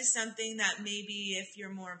that's just something that maybe if you're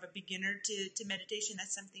more of a beginner to meditation,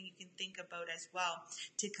 that's something you can think about as well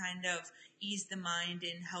to kind of ease the mind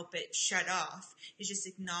and help it shut off. Is just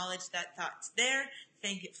acknowledge that thought's there,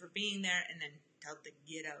 thank it for being there, and then tell it to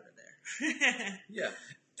get out of there. Yeah.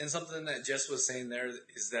 And something that Jess was saying there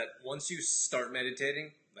is that once you start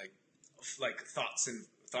meditating, like thoughts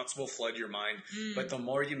will flood your mind, but the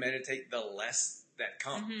more you meditate, the less that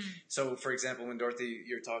come. So for example, when Dorothy,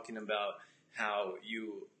 you're talking about how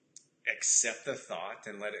you accept the thought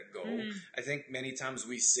and let it go. I think many times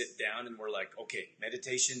we sit down and we're like, okay,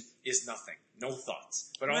 meditation is nothing, no thoughts.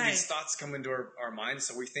 But all these thoughts come into our minds,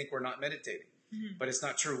 so we think we're not meditating. But it's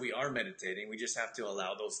not true. We are meditating. We just have to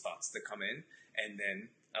allow those thoughts to come in and then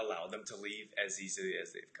allow them to leave as easily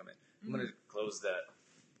as they've come in. I'm going to close that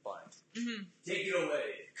But Mm-hmm. take it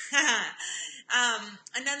away.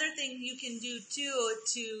 Another thing you can do too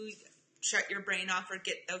to shut your brain off or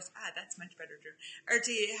get those, that's much better, Drew, or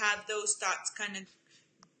to have those thoughts kind of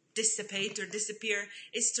dissipate or disappear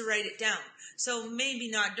is to write it down. So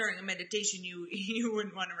maybe not during a meditation, you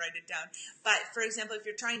wouldn't want to write it down. But for example, if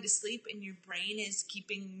you're trying to sleep and your brain is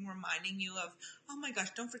reminding you of, oh my gosh,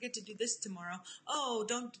 don't forget to do this tomorrow. Oh,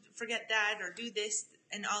 don't forget that or do this.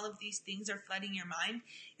 And all of these things are flooding your mind.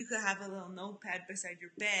 You could have a little notepad beside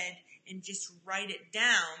your bed and just write it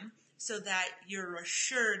down so that you're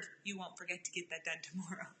assured you won't forget to get that done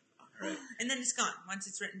tomorrow. Right. And then it's gone. Once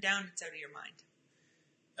it's written down, it's out of your mind.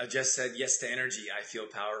 I just said yes to energy. I feel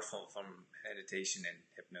powerful from meditation and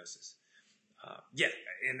hypnosis.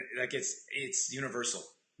 And like it's universal.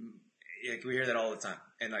 Like we hear that all the time.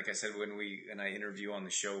 And like I said, when I interview on the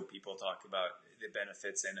show, people talk about the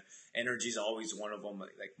benefits, and energy is always one of them.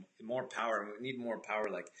 Like more power, and we need more power.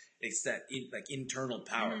 Like it's that internal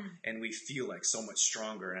power, and we feel like so much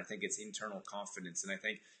stronger. And I think it's internal confidence. And I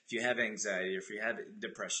think if you have anxiety, or if you have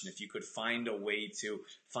depression, if you could find a way to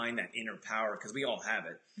find that inner power, because we all have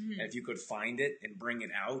it, and if you could find it and bring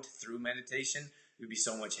it out through meditation, you'd be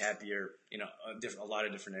so much happier. A lot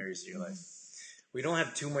of different areas of your life. We don't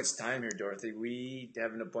have too much time here, Dorothy. We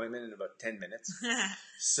have an appointment in about 10 minutes.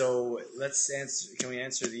 So can we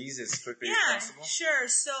answer these as quickly as possible? Sure.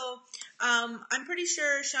 So I'm pretty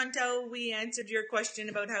sure, Chantel, we answered your question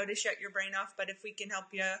about how to shut your brain off, but if we can help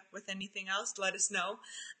you with anything else, let us know.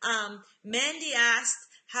 Mandy asked,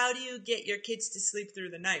 how do you get your kids to sleep through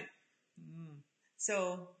the night?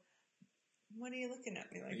 So what are you looking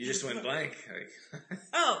at me like? You just went blank.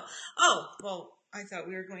 Well, I thought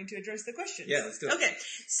we were going to address the question. Yeah, let's do it. Okay,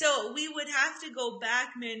 so we would have to go back,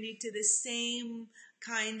 Mandy, to the same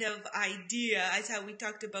kind of idea as how we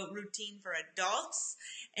talked about routine for adults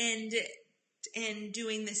and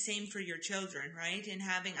doing the same for your children, right? And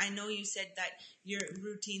I know you said that your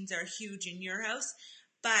routines are huge in your house,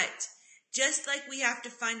 but just like we have to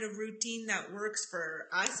find a routine that works for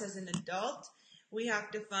us as an adult, we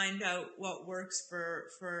have to find out what works for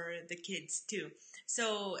the kids too.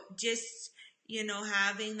 So just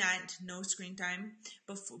having that no screen time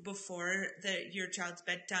before your child's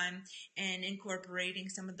bedtime, and incorporating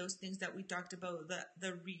some of those things that we talked about,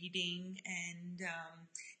 the reading and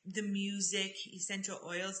the music, essential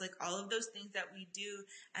oils, like all of those things that we do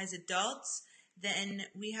as adults, then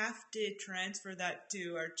we have to transfer that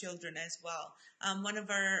to our children as well. One of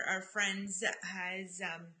our friends has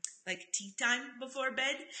like tea time before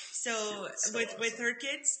bed, so with her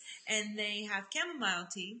kids, and they have chamomile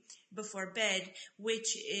tea before bed,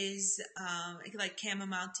 which is like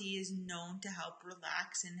chamomile tea is known to help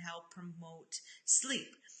relax and help promote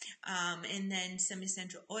sleep. And then some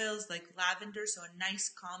essential oils like lavender, so a nice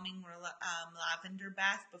calming lavender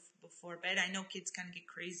bath before bed. I know kids kind of get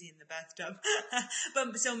crazy in the bathtub,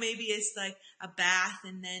 but so maybe it's like a bath,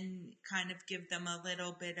 and then kind of give them a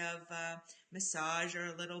little bit of massage, or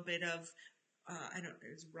a little bit of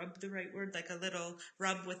is rub the right word? Like a little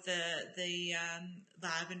rub with the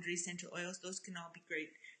lavender essential oils. Those can all be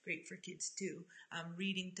great for kids too.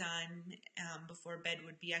 Reading time before bed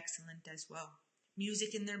would be excellent as well.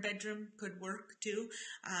 Music in their bedroom could work too.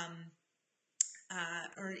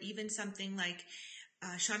 Or even something like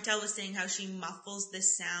Chantel was saying how she muffles the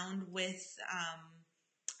sound with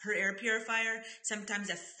her air purifier. Sometimes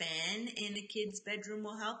a fan in a kid's bedroom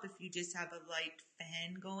will help. If you just have a light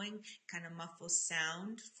fan going, kind of muffles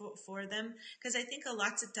sound for them. Because I think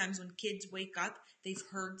lots of times when kids wake up, they've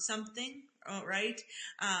heard something, right?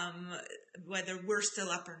 Whether we're still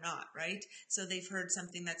up or not, right? So they've heard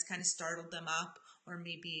something that's kind of startled them up, or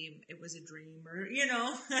maybe it was a dream, or,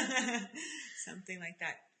 something like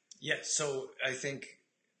that. Yeah, so I think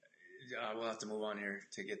we'll have to move on here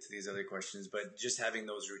to get to these other questions, but just having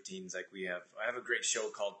those routines like we have. I have a great show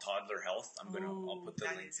called Toddler Health. I'll put the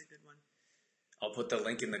link. That is a good one. I'll put the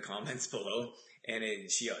link in the comments below. And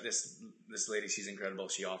this lady, she's incredible.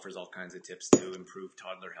 She offers all kinds of tips to improve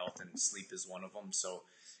toddler health, and sleep is one of them. So,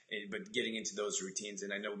 but getting into those routines,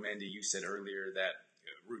 and I know, Mandy, you said earlier that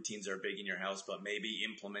routines are big in your house, but maybe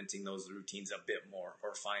implementing those routines a bit more,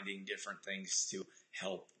 or finding different things to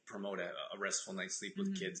help promote a restful night's sleep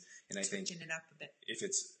with kids. And I think switching it up a bit.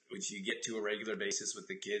 If you get to a regular basis with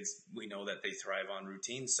the kids, we know that they thrive on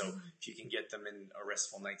routines. So if you can get them in a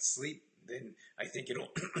restful night's sleep, then I think it'll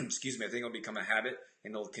it'll become a habit,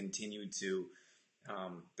 and they'll continue to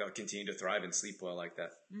thrive and sleep well like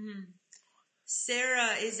that.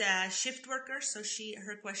 Sarah is a shift worker, so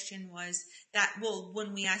her question was that, well,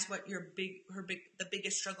 when we asked what the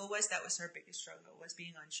biggest struggle was, that was her biggest struggle, was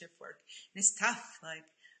being on shift work. And it's tough. Like,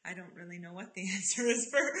 I don't really know what the answer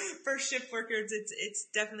is for shift workers. It's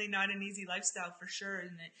definitely not an easy lifestyle for sure,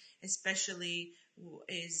 and it especially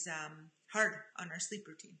is hard on our sleep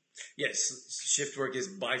routine. Yes, shift work is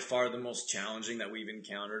by far the most challenging that we've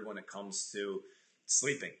encountered when it comes to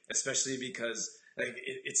sleeping, especially because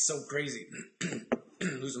it's so crazy.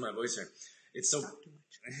 Losing my voice here. It's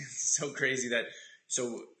so crazy that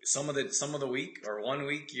some of the week or 1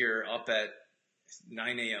 week you're up at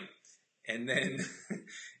 9 a.m. and then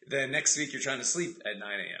the next week you're trying to sleep at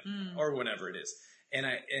 9 a.m. or whenever it is. And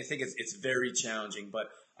I think it's very challenging, but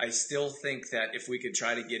I still think that if we could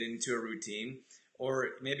try to get into a routine, or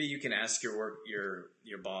maybe you can ask your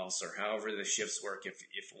boss or however the shifts work,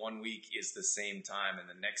 if 1 week is the same time and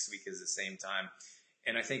the next week is the same time.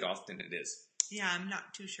 And I think often it is. Yeah, I'm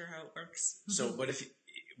not too sure how it works. So, but if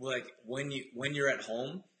when you're at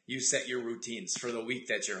home, you set your routines for the week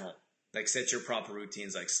that you're home. Like set your proper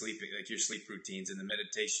routines, like sleeping, like your sleep routines and the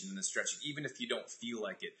meditation and the stretching. Even if you don't feel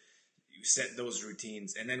like it, you set those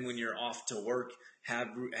routines. And then when you're off to work,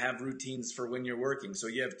 have routines for when you're working. So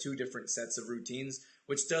you have 2 different sets of routines,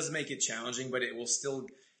 which does make it challenging, but it will still,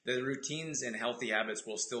 the routines and healthy habits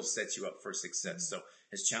will still set you up for success. So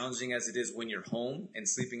as challenging as it is when you're home and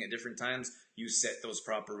sleeping at different times, you set those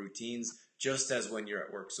proper routines just as when you're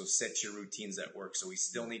at work. So set your routines at work. So we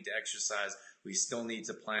still need to exercise. We still need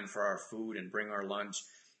to plan for our food and bring our lunch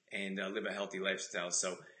and live a healthy lifestyle.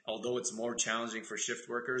 So although it's more challenging for shift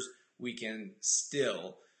workers, we can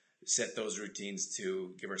still set those routines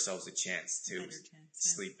to give ourselves a chance to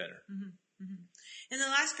sleep better. Mm-hmm. Mm-hmm. And the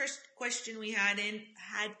last question we had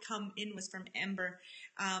come in was from Amber,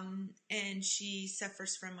 and she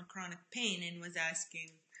suffers from a chronic pain and was asking,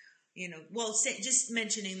 just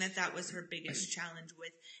mentioning that was her biggest challenge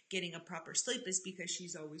with getting a proper sleep is because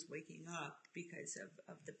she's always waking up because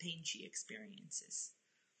of the pain she experiences.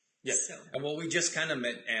 Yeah. So. Well, we just kind of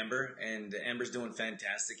met Amber, and Amber's doing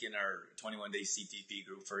fantastic in our 21-day CTP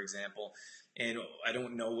group, for example. And I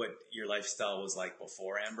don't know what your lifestyle was like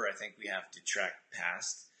before, Amber. I think we have to track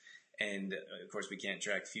past. And, of course, we can't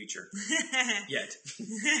track future yet.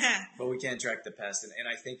 But we can track the past. And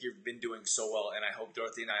I think you've been doing so well. And I hope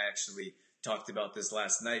Dorothy and I actually talked about this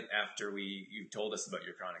last night after you told us about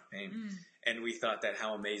your chronic pain. And we thought that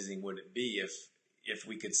how amazing would it be if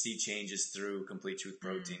we could see changes through Complete Truth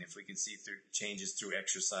Protein, if we could see changes through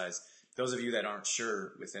exercise. Those of you that aren't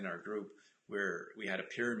sure, within our group, we had a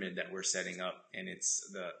pyramid that we're setting up, and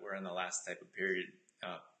we're in the last type of period,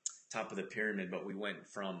 top of the pyramid, but we went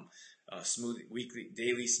from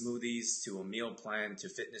daily smoothies to a meal plan to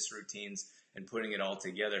fitness routines and putting it all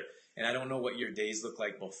together. And I don't know what your days look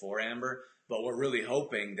like before, Amber, but we're really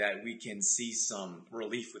hoping that we can see some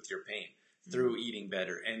relief with your pain through eating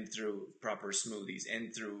better and through proper smoothies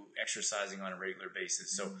and through exercising on a regular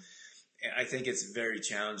basis. So I think it's very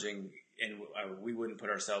challenging, and we wouldn't put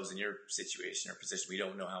ourselves in your situation or position. We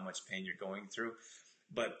don't know how much pain you're going through,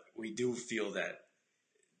 but we do feel that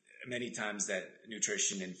many times that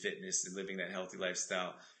nutrition and fitness and living that healthy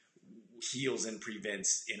lifestyle heals and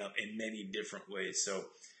prevents in many different ways. So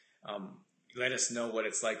let us know what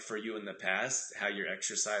it's like for you in the past, how your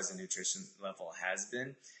exercise and nutrition level has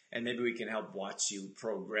been. And maybe we can help watch you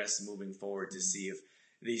progress moving forward to see if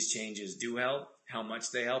these changes do help, how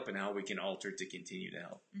much they help, and how we can alter to continue to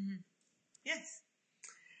help. Mm-hmm. Yes.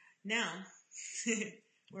 Now,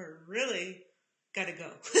 we're really got to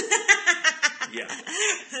go. Yeah.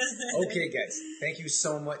 Okay, guys. Thank you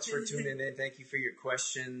so much for tuning in. Thank you for your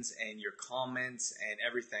questions and your comments and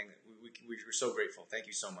everything. We're so grateful. Thank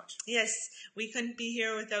you so much. Yes, we couldn't be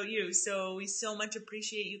here without you. So we so much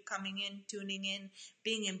appreciate you coming in, tuning in,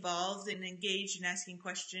 being involved and engaged and asking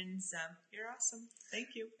questions. You're awesome.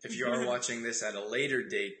 Thank you. If you are watching this at a later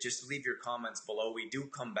date, just leave your comments below. We do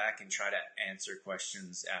come back and try to answer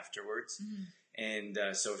questions afterwards. Mm-hmm. And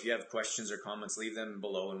so if you have questions or comments, leave them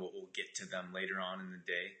below and we'll get to them later on in the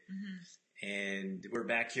day. Mm-hmm. And we're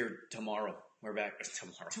back here tomorrow. We're back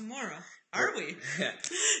tomorrow. Tomorrow? Are we? Yeah.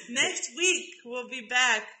 Next week, we'll be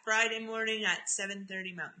back Friday morning at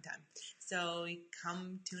 7:30 Mountain Time. So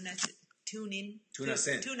come tune us in. Come tune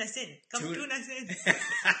us in.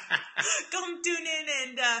 Come tune in.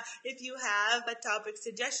 And if you have a topic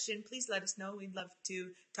suggestion, please let us know. We'd love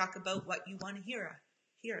to talk about what you want to hear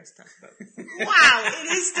us talk about. Wow,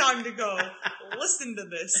 it is time to go. Listen to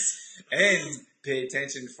this. And pay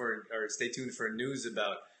attention stay tuned for news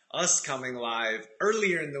about us coming live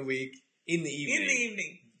earlier in the week, in the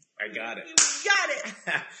evening. I got it. You got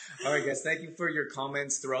it. All right, guys. Thank you for your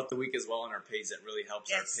comments throughout the week as well on our page. That really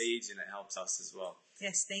helps our page and it helps us as well.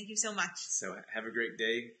 Yes, thank you so much. So have a great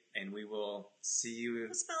day, and we will see you.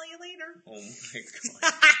 We'll smell you later. Oh my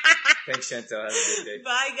God. Thanks, Chantel. Have a good day.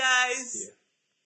 Bye, guys. See ya.